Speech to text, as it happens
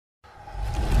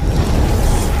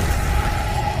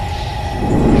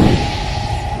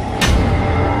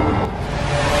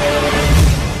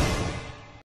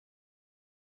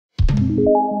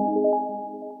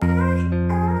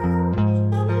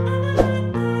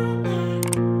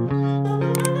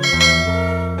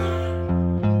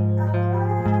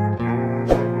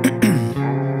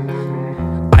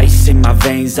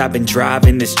I've been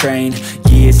driving this train.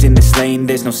 Years in this lane,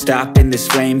 there's no stopping this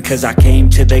flame. Cause I came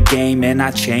to the game and I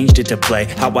changed it to play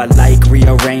how I like,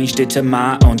 rearranged it to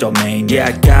my own domain. Yeah,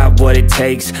 I got what it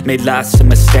takes, made lots of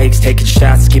mistakes, taking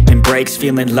shots, skipping breaks,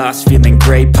 feeling lost, feeling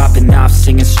great, popping off,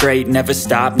 singing straight, never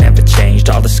stopped, never changed.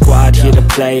 All the squad here to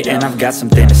play, and I've got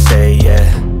something to say, yeah.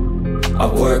 I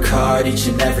work hard each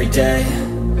and every day,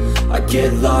 I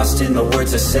get lost in the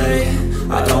words I say.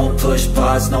 I don't push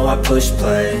pause, no I push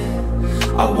play.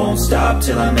 I won't stop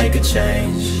till I make a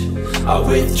change. I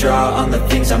withdraw on the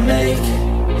things I make.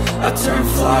 I turn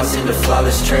flaws into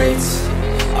flawless traits.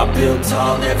 I build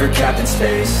tall, never capped in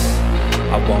space.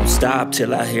 I won't stop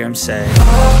till I hear him say, oh,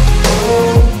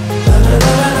 oh, la, la,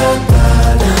 la, la,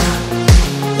 la, la.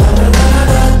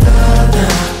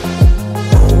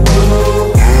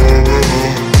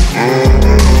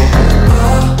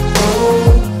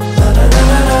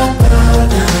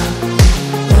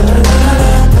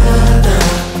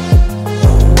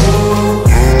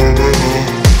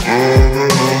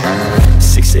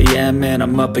 And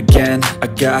I'm up again. I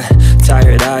got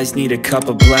tired eyes, need a cup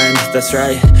of blend. That's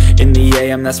right, in the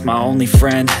AM, that's my only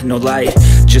friend. No light,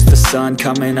 just the sun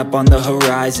coming up on the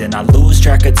horizon. I lose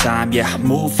track of time, yeah, I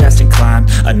move fast and climb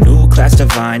a new class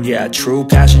divine, yeah, true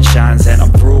passion shines. And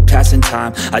I'm through passing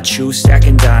time, I choose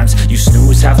stacking dimes. You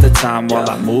snooze half the time while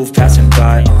I move passing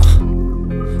by.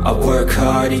 I work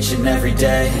hard each and every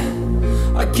day,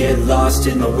 I get lost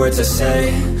in the words I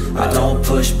say. I don't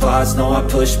push pause, no I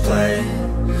push play.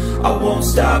 I won't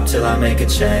stop till I make a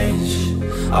change.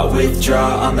 I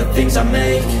withdraw on the things I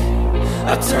make.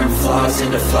 I turn flaws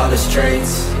into flawless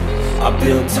traits. I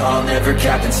build tall, never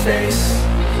capped in space.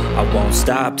 I won't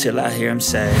stop till I hear him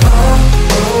say, oh,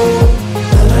 oh,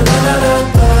 la, la, la, la,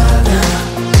 la, la,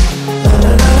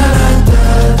 la, la, la, la,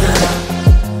 la.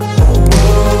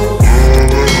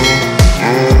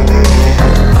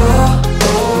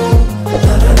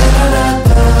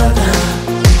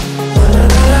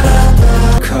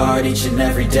 Each and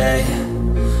every day,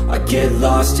 I get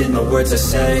lost in the words I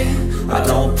say. I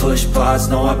don't push pause,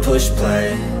 no I push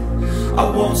play. I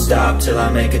won't stop till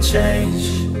I make a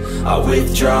change. I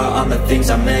withdraw on the things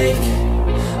I make.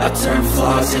 I turn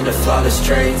flaws into flawless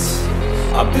traits.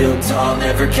 I build tall,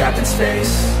 never capped in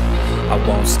space. I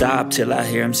won't stop till I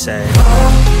hear him say, oh,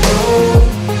 oh,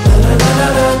 la, la, la,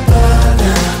 la, la.